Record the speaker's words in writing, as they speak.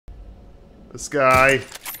This guy.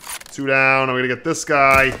 2 down. I'm gonna get this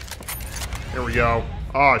guy. There we go.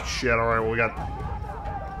 Oh, shit. Alright, well, we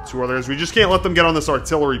got 2 others. We just can't let them get on this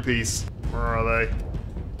artillery piece. Where are they?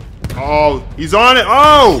 Oh, he's on it!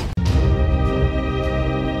 Oh!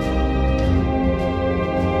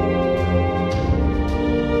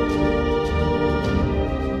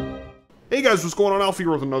 Hey guys, what's going on? Alfie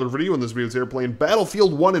here with another video. In this video today, we're playing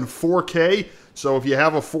Battlefield 1 in 4K. So if you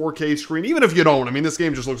have a 4K screen, even if you don't, I mean, this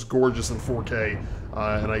game just looks gorgeous in 4K.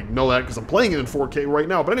 And I know that because I'm playing it in 4K right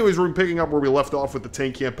now. But anyways, we're picking up where we left off with the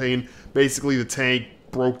tank campaign. Basically, the tank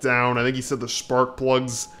broke down. I think he said the spark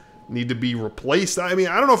plugs need to be replaced. I mean,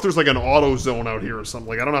 I don't know if there's like an auto zone out here or something.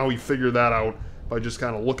 Like, I don't know how he figured that out by just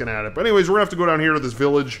kind of looking at it. But anyways, we're going to have to go down here to this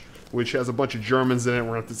village, which has a bunch of Germans in it.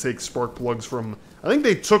 We're going to have to take spark plugs from... I think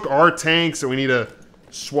they took our tank, so we need to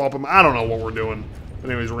swap them. I don't know what we're doing.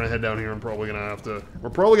 But anyways, we're going to head down here and probably going to have to...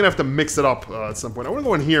 We're probably going to have to mix it up at some point. I want to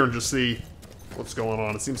go in here and just see what's going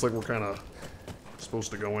on. It seems like we're kind of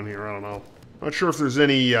supposed to go in here. I don't know. Not sure if there's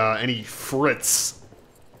any Fritz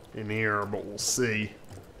in here, but we'll see.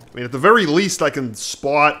 I mean, at the very least, I can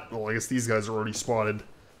spot... Well, I guess these guys are already spotted.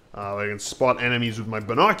 I can spot enemies with my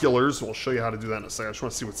binoculars. We'll show you how to do that in a second. I just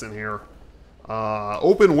want to see what's in here.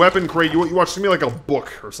 Open weapon crate. You watch me like a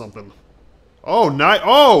book or something. Oh, nice.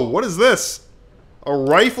 Oh, what is this? A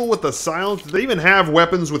rifle with a silencer. Did they even have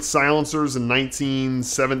weapons with silencers in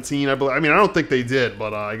 1917? I believe. I mean, I don't think they did,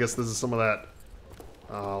 but I guess this is some of that,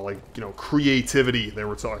 like, you know, creativity they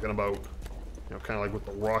were talking about. You know, kind of like with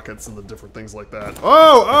the rockets and the different things like that.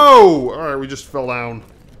 Oh, oh! All right, we just fell down.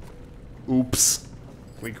 Oops.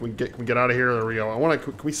 Can we get out of here? There we go.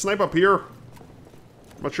 Can we snipe up here?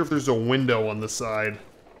 I'm not sure if there's a window on this side.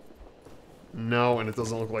 No, and it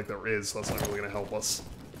doesn't look like there is, so that's not really going to help us.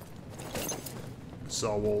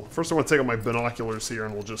 So first I want to take out my binoculars here,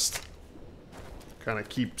 and we'll just kind of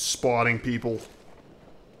keep spotting people.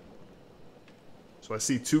 So I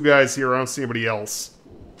see 2 guys here. I don't see anybody else.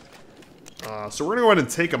 So we're going to go ahead and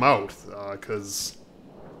take them out, because,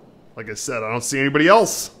 like I said, I don't see anybody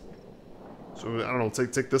else. So, I don't know,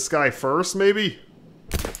 take this guy first, maybe?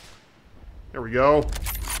 There we go.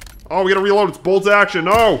 Oh, we gotta reload. It's bolt action.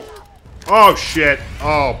 No! Oh, shit.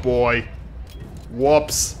 Oh, boy.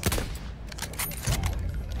 Whoops.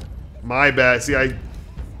 My bad. See, I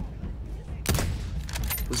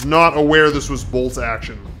was not aware this was bolt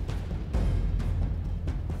action.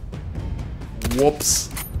 Whoops.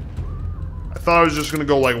 I thought I was just gonna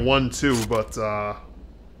go like 1-2, but,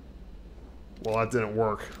 well, that didn't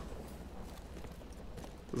work.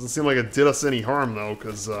 Doesn't seem like it did us any harm, though,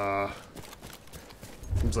 because,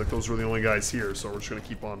 seems like those were the only guys here, so we're just gonna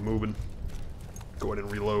keep on moving. Go ahead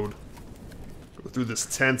and reload. Go through this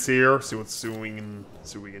tent here, see what we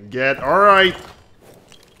can get. Alright!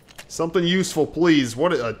 Something useful, please.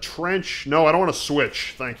 What, a trench? No, I don't want to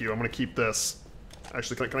switch. Thank you, I'm gonna keep this.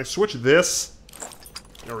 Actually, can I switch this?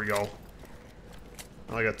 There we go.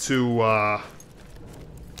 I got two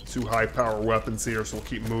high-power weapons here, so we'll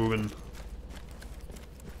keep moving.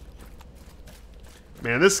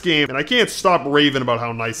 Man, this game, and I can't stop raving about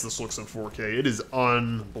how nice this looks in 4K. It is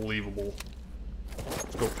unbelievable.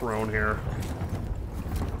 Let's go prone here.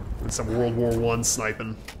 And some World War I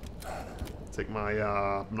sniping. Take my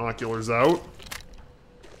binoculars out.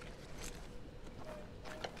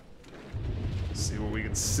 See what we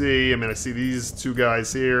can see. I mean, I see these 2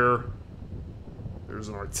 guys here. There's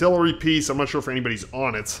an artillery piece. I'm not sure if anybody's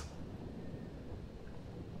on it.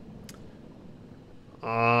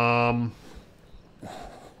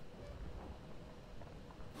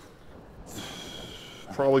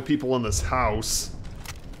 Probably people in this house.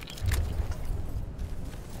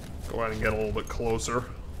 Go ahead and get a little bit closer.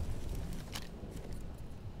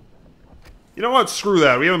 You know what? Screw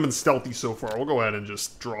that. We haven't been stealthy so far. We'll go ahead and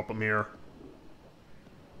just drop them here.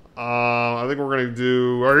 I think we're gonna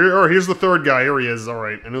do... Oh, here's the 3rd guy. Here he is.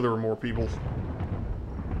 Alright. I knew there were more people.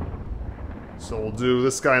 So we'll do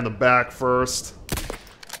this guy in the back first.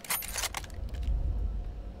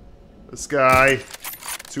 This guy.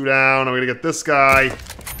 2 down. I'm gonna get this guy.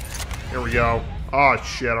 There we go. Oh,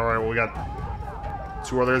 shit. Alright, well, we got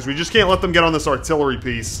 2 others. We just can't let them get on this artillery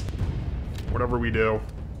piece. Whatever we do.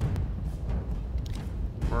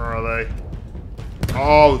 Where are they?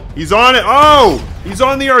 Oh, he's on it. Oh! He's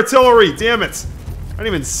on the artillery. Damn it. I didn't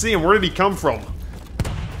even see him. Where did he come from?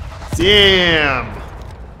 Damn.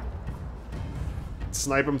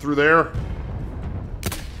 Snipe him through there.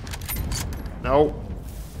 No.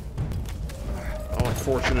 How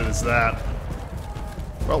unfortunate is that?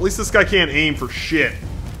 Well, at least this guy can't aim for shit.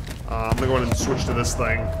 I'm gonna go ahead and switch to this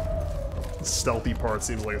thing. The stealthy part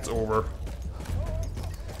seems like it's over.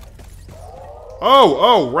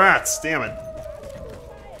 Oh, rats. Damn it.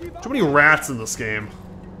 Too many rats in this game.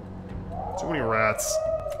 Too many rats.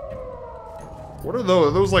 What are those?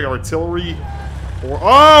 Are those like artillery? Or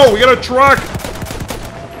oh, we got a truck!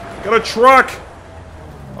 Got a truck!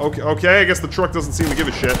 Okay, I guess the truck doesn't seem to give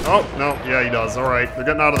a shit. Oh, no, yeah, he does. Alright, they're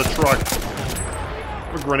getting out of the truck.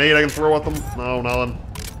 A grenade I can throw at them? No, nothing.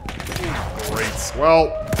 Great. Well,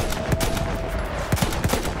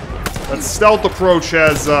 that stealth approach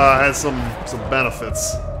has some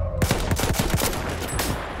benefits.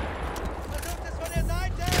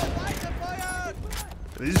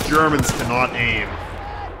 These Germans cannot aim.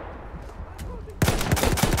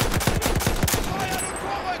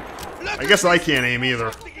 I guess I can't aim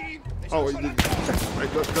either. Oh,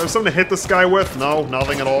 there's something to hit this guy with? No,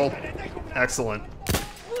 nothing at all. Excellent.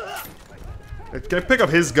 Can I pick up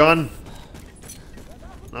his gun?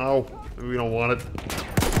 No, we don't want it.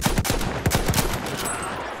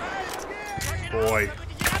 Boy.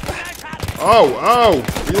 Oh!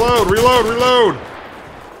 Reload!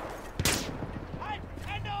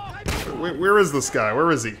 Where is this guy?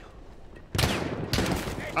 Where is he?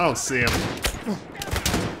 I don't see him.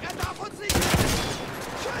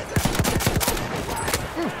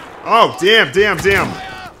 Oh, damn.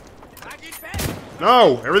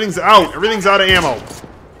 No, everything's out. Everything's out of ammo.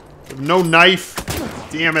 No knife.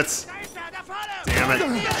 Damn it.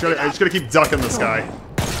 I just gotta keep ducking this guy.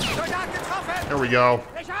 There we go.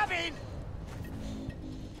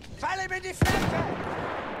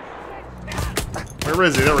 Where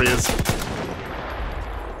is he? There he is.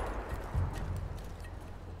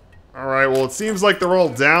 Alright, well it seems like they're all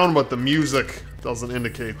down, but the music doesn't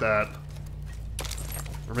indicate that.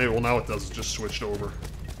 Or maybe, well now it does, it just switched over.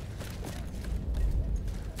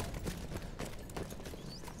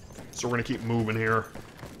 So we're gonna keep moving here.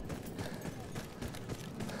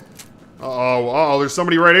 Uh-oh, there's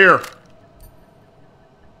somebody right here.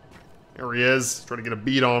 There he is, trying to get a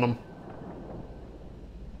beat on him.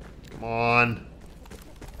 Come on.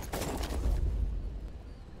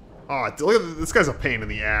 Oh, look at this guy's a pain in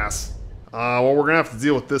the ass. Well, we're gonna have to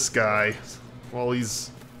deal with this guy. Well,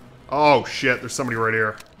 he's... Oh, shit, there's somebody right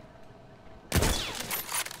here.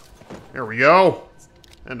 There we go.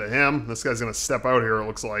 And to him. This guy's gonna step out here, it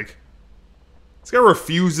looks like. This guy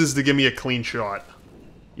refuses to give me a clean shot.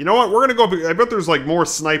 You know what? We're gonna go up... I bet there's, like, more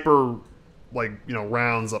sniper, like, you know,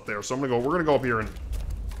 rounds up there. So we're gonna go up here and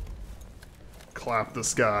clap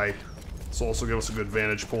this guy. This will also give us a good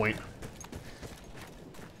vantage point.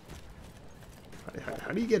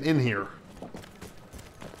 How do you get in here?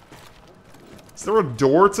 Is there a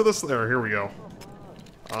door to this? There, here we go.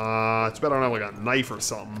 It's better I don't have like a knife or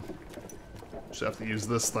something. Just have to use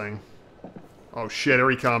this thing. Oh shit, here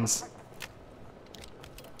he comes.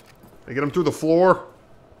 They get him through the floor?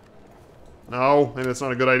 No, maybe that's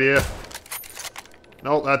not a good idea.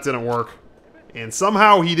 Nope, that didn't work. And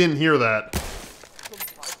somehow he didn't hear that.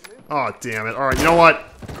 Oh, damn it. Alright, you know what?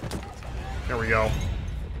 There we go.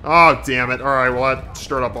 Oh, damn it. Alright, well that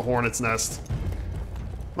stirred up a hornet's nest.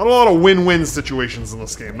 Not a lot of win-win situations in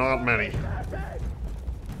this game. Not many.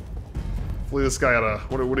 Hopefully this guy had a...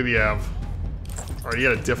 What did he have? Alright, he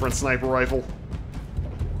had a different sniper rifle.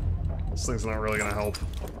 This thing's not really gonna help.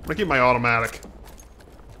 I'm gonna keep my automatic.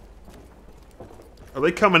 Are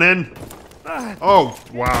they coming in? Oh,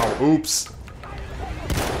 wow. Oops.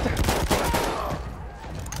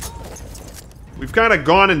 We've kind of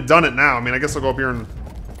gone and done it now. I mean, I guess I'll go up here and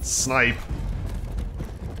snipe.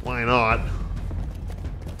 Why not?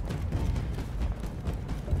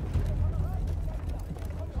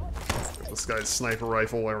 This guy's sniper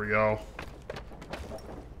rifle. There we go.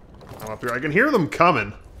 I'm up here. I can hear them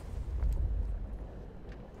coming.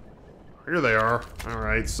 Here they are.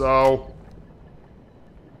 Alright, so...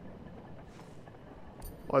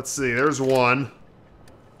 Let's see. There's one.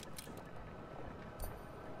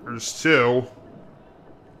 There's two.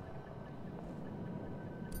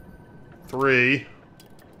 3.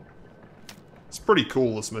 It's pretty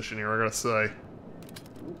cool, this mission here, I gotta say.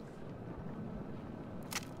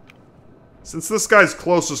 Since this guy's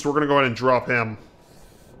closest, we're gonna go ahead and drop him.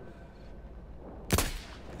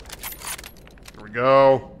 There we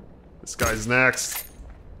go. This guy's next.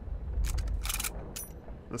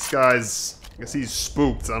 This guy's... I guess he's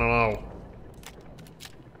spooked, I don't know.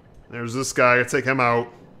 There's this guy, I gotta take him out.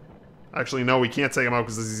 Actually, no, we can't take him out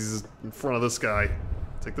because he's in front of this guy.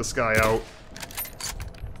 Take this guy out.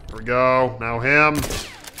 There we go. Now him.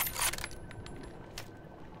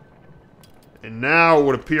 And now it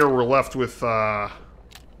would appear we're left with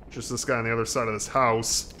just this guy on the other side of this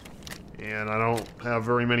house. And I don't have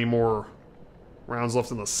very many more rounds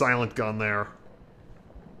left in the silent gun there.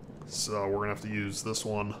 So we're going to have to use this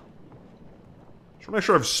one. Just make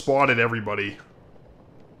sure I've spotted everybody.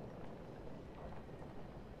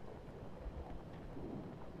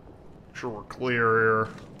 Make sure we're clear here.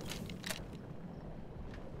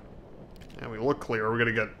 Yeah, we look clear. We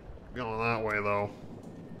gotta get going that way, though.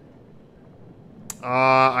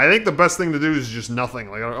 I think the best thing to do is just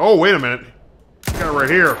nothing. Like, oh, wait a minute. This guy right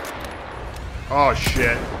here. Oh,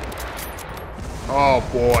 shit. Oh,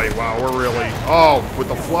 boy. Wow, we're really... Oh, with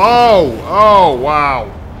the... Oh,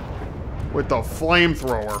 wow. With the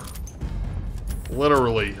flamethrower.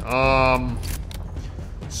 Literally.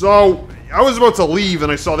 So, I was about to leave,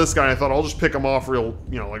 and I saw this guy, and I thought, I'll just pick him off real,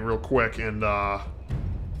 you know, like, real quick, and, I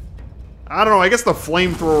don't know, I guess the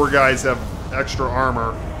flamethrower guys have extra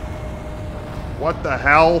armor. What the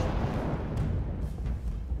hell?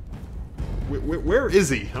 Where is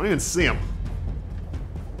he? I don't even see him.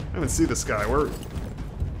 I don't even see this guy. Where'd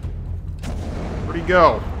he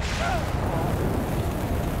go?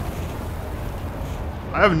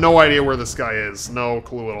 I have no idea where this guy is. No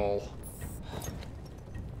clue at all.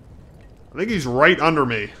 I think he's right under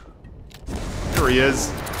me. There he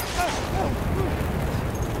is.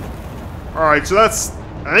 Alright, so that's...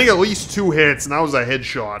 I think at least 2 hits, and that was a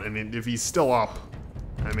headshot. And if he's still up...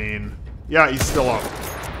 I mean... Yeah, he's still up.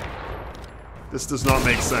 This does not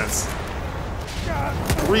make sense.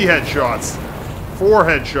 3 headshots. 4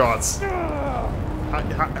 headshots.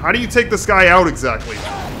 How do you take this guy out exactly?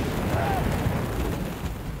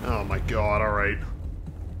 Oh my god, alright.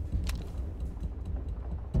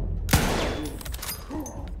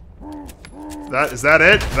 Is that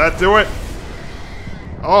it? Did that do it?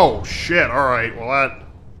 Oh, shit. Alright, well that...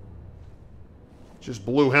 just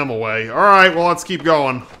blew him away. Alright, well let's keep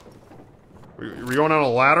going. Are we going down a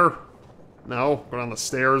ladder? No? Go down the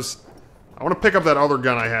stairs? I want to pick up that other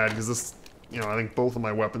gun I had, because this... You know, I think both of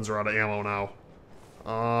my weapons are out of ammo now.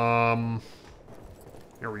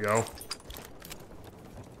 Here we go.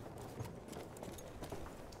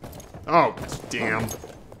 Oh, damn.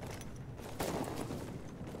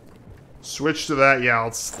 Switch to that, yeah,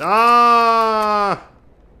 let's... I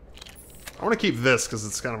want to keep this, because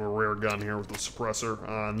it's kind of a rare gun here with the suppressor.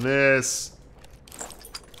 And this...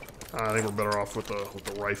 I think we're better off with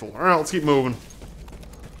the rifle. Alright, let's keep moving.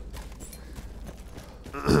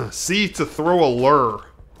 C to throw a lure.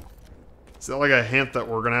 Is that like a hint that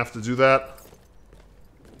we're gonna have to do that?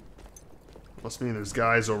 Must mean there's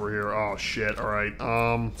guys over here. Oh, shit. Alright,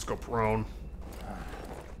 let's go prone.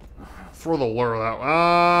 Throw the lure that way.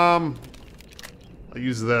 I'll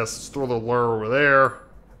use this. Let's throw the lure over there.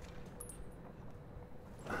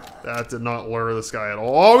 That did not lure this guy at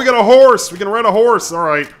all. Oh, we got a horse! We can ride a horse!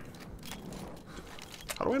 Alright.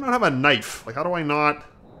 How do I not have a knife? Like, how do I not...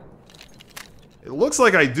 It looks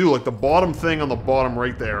like I do. Like, the bottom thing on the bottom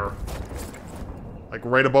right there. Like,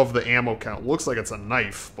 right above the ammo count. Looks like it's a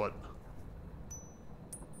knife, but...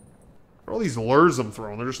 All these lures I'm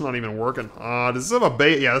throwing, they're just not even working. Does this have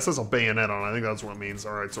a yeah, this has a bayonet on it. I think that's what it means.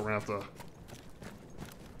 Alright, so we're gonna have to...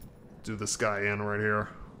 do this guy in right here.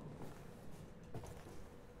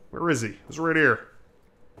 Where is he? He's right here.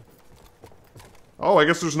 Oh, I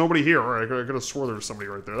guess there's nobody here. Alright, I could have swore there was somebody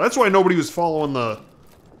right there. That's why nobody was following the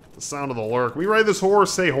sound of the lure. Can we ride this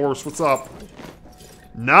horse? Hey, horse, what's up?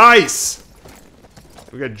 Nice!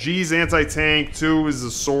 We got G's anti-tank, 2 is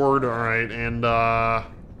a sword, alright, and,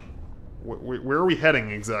 where are we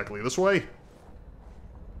heading exactly? This way?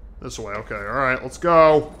 This way, okay, alright, let's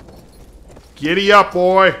go. Giddy up,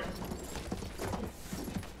 boy!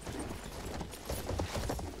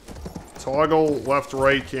 Toggle left,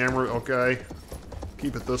 right, camera, okay.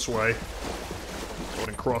 Keep it this way. Go ahead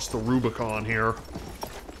and cross the Rubicon here.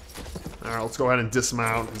 Alright, let's go ahead and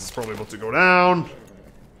dismount. This is probably about to go down.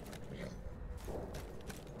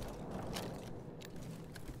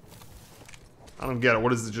 I don't get it.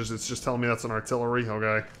 What is it? It's just telling me that's an artillery?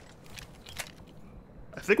 Okay.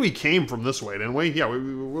 I think we came from this way, didn't we? Yeah, what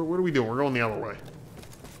are we doing? We're going the other way.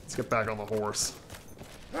 Let's get back on the horse.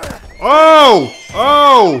 Oh!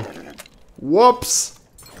 Oh! Whoops!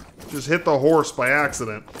 Just hit the horse by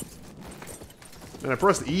accident. And I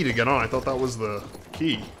pressed E to get on. I thought that was the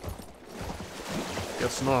key.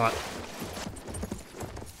 Guess not.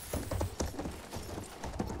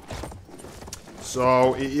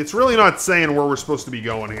 So, it's really not saying where we're supposed to be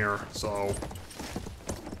going here, so...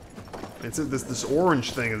 It's this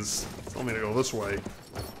orange thing is telling me to go this way.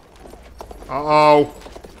 Uh-oh.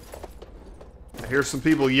 I hear some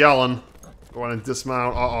people yelling. Go ahead and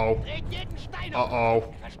dismount. Uh-oh.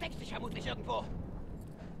 Uh-oh.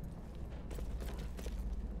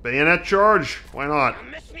 Bayonet charge? Why not?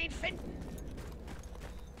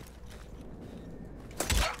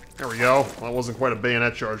 There we go. Well, that wasn't quite a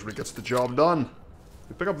bayonet charge, but it gets the job done.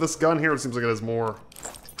 Pick up this gun here. It seems like it has more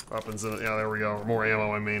weapons in it. Yeah, there we go. Or more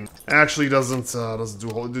ammo, I mean. Actually, doesn't do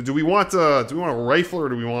a whole. Do we want a rifle or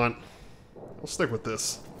do we want? We'll stick with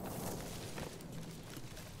this.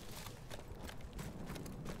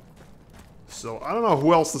 So I don't know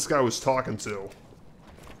who else this guy was talking to.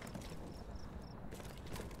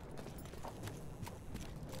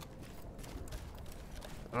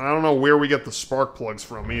 I don't know where we get the spark plugs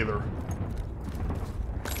from either.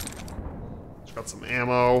 Got some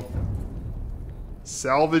ammo.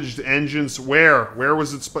 Salvaged engines. Where? Where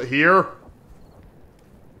was it? Here?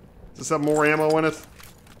 Does this have more ammo in it?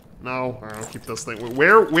 No. Alright, I'll keep this thing.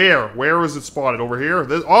 Where? Where was it spotted? Over here?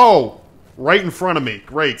 This, oh! Right in front of me.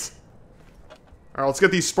 Great. Alright, let's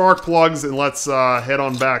get these spark plugs and let's head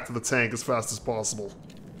on back to the tank as fast as possible.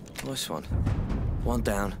 Nice one. One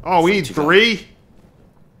down. Oh, we need 3?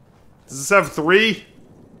 Does this have 3?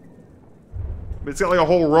 It's got like a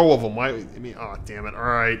whole row of them. I mean, oh, damn it.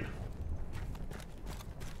 Alright.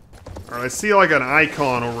 Alright, I see like an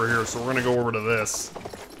icon over here, so we're gonna go over to this.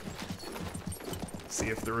 See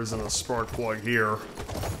if there isn't a spark plug here.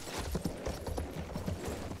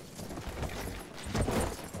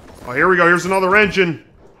 Oh, here we go. Here's another engine.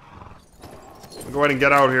 I'll go ahead and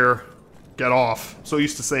get out here. Get off. I'm so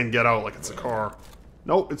used to saying get out like it's a car.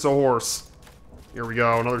 Nope, it's a horse. Here we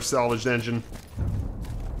go. Another salvaged engine.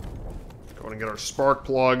 Go ahead and get our spark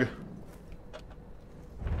plug.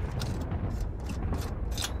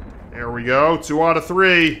 There we go. 2 out of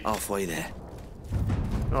 3. Halfway there.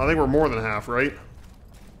 No, I think we're more than half, right?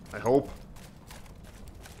 I hope.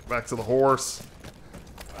 Back to the horse.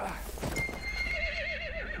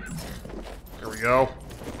 There we go.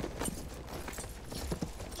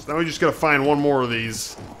 So now we just gotta find one more of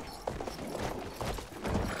these.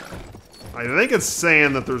 I think it's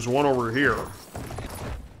saying that there's one over here.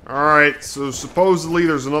 Alright, so supposedly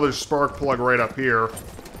there's another spark plug right up here.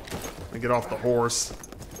 Let me get off the horse.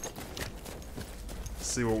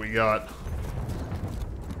 See what we got.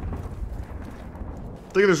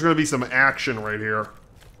 I think there's going to be some action right here.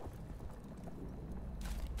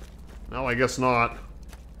 No, I guess not.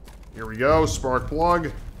 Here we go, spark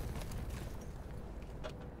plug.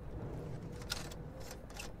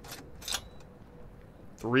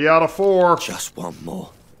 Three out of 4. Just one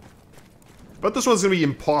more. But this one's going to be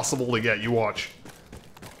impossible to get, you watch.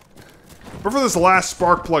 But for this last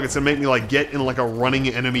spark plug, it's going to make me like get in like a running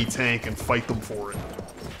enemy tank and fight them for it.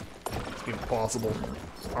 It's impossible.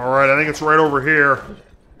 Alright, I think it's right over here.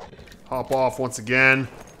 Hop off once again.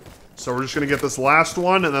 So we're just going to get this last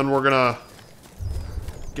one, and then we're going to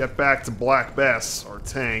get back to Black Bess, our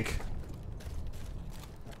tank.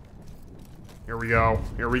 Here we go.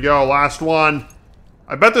 Here we go. Last one.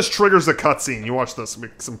 I bet this triggers a cutscene. You watch this.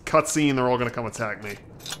 Some cutscene, they're all going to come attack me.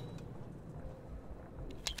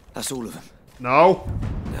 That's all of them. No?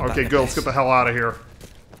 They're Okay, good. Let's get the hell out of here.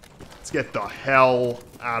 Let's get the hell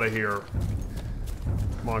out of here.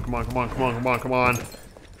 Come on, come on, come on, come on, come on, come on.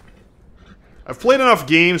 I've played enough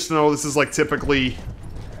games to know this is like typically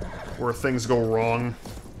where things go wrong.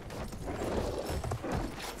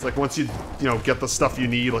 It's like once you know, get the stuff you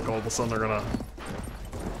need, like all of a sudden they're gonna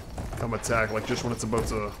come attack, like just when it's about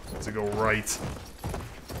to go right.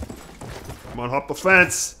 Come on, hop the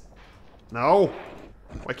fence. No?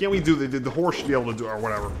 Why can't we do the horse should be able to do, or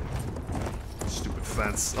whatever. Stupid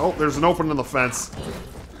fence. Oh, there's an opening in the fence.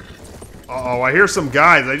 Uh-oh, I hear some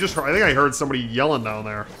guys. I think I heard somebody yelling down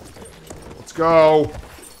there. Let's go.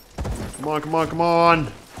 Come on, come on, come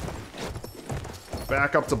on.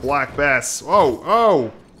 Back up to Black Bess. Oh,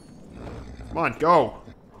 oh. Come on, go.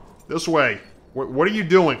 This way. What are you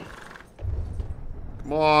doing?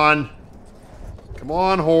 Come on. Come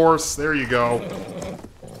on, horse. There you go.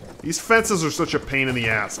 These fences are such a pain in the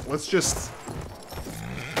ass. Let's just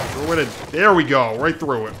throw it in. There we go. Right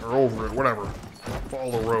through it. Or over it. Whatever.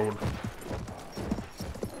 Follow the road.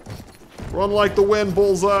 Run like the wind,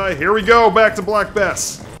 bullseye. Here we go. Back to Black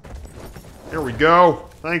Bess. Here we go.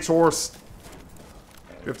 Thanks, horse.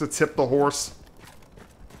 You have to tip the horse.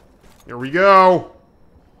 Here we go.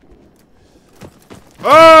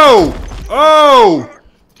 Oh! Oh!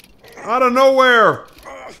 Out of nowhere.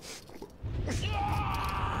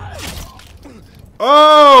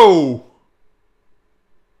 Oh!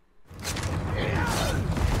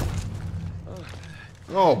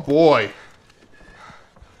 Oh boy.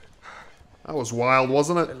 That was wild,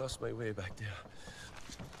 wasn't it? I lost my way back there.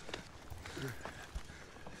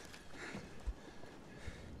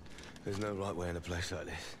 There's no right way in a place like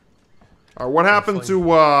this. Alright, what happened to,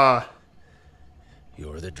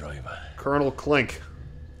 You're the driver. Colonel Clink?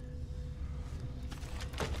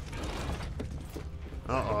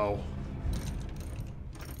 Uh-oh.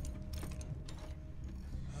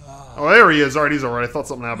 Oh, there he is. Alright, he's alright. I thought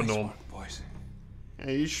something happened to Nice him. one, boys.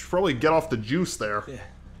 Yeah, you should probably get off the juice there. Yeah.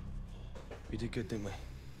 We did good, didn't we?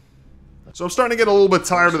 So I'm starting to get a little bit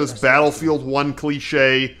tired of this Battlefield 1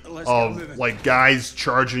 cliche of, like, guys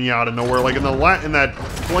charging you out of nowhere. Like, in that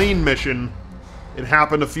plane mission, it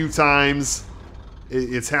happened a few times.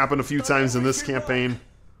 It's happened a few times in this campaign.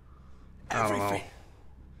 I don't know.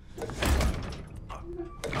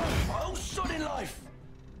 My whole sodding life.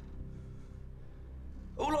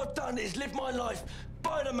 All I've done is live my life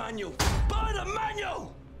by the manual. By the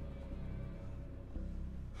manual!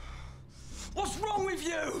 What's wrong with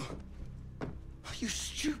you? You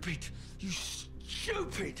stupid,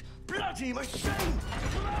 bloody machine!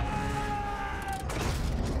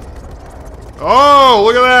 Oh,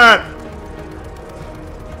 look at that!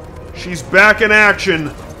 She's back in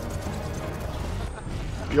action.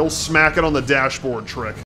 The old smack it on the dashboard trick.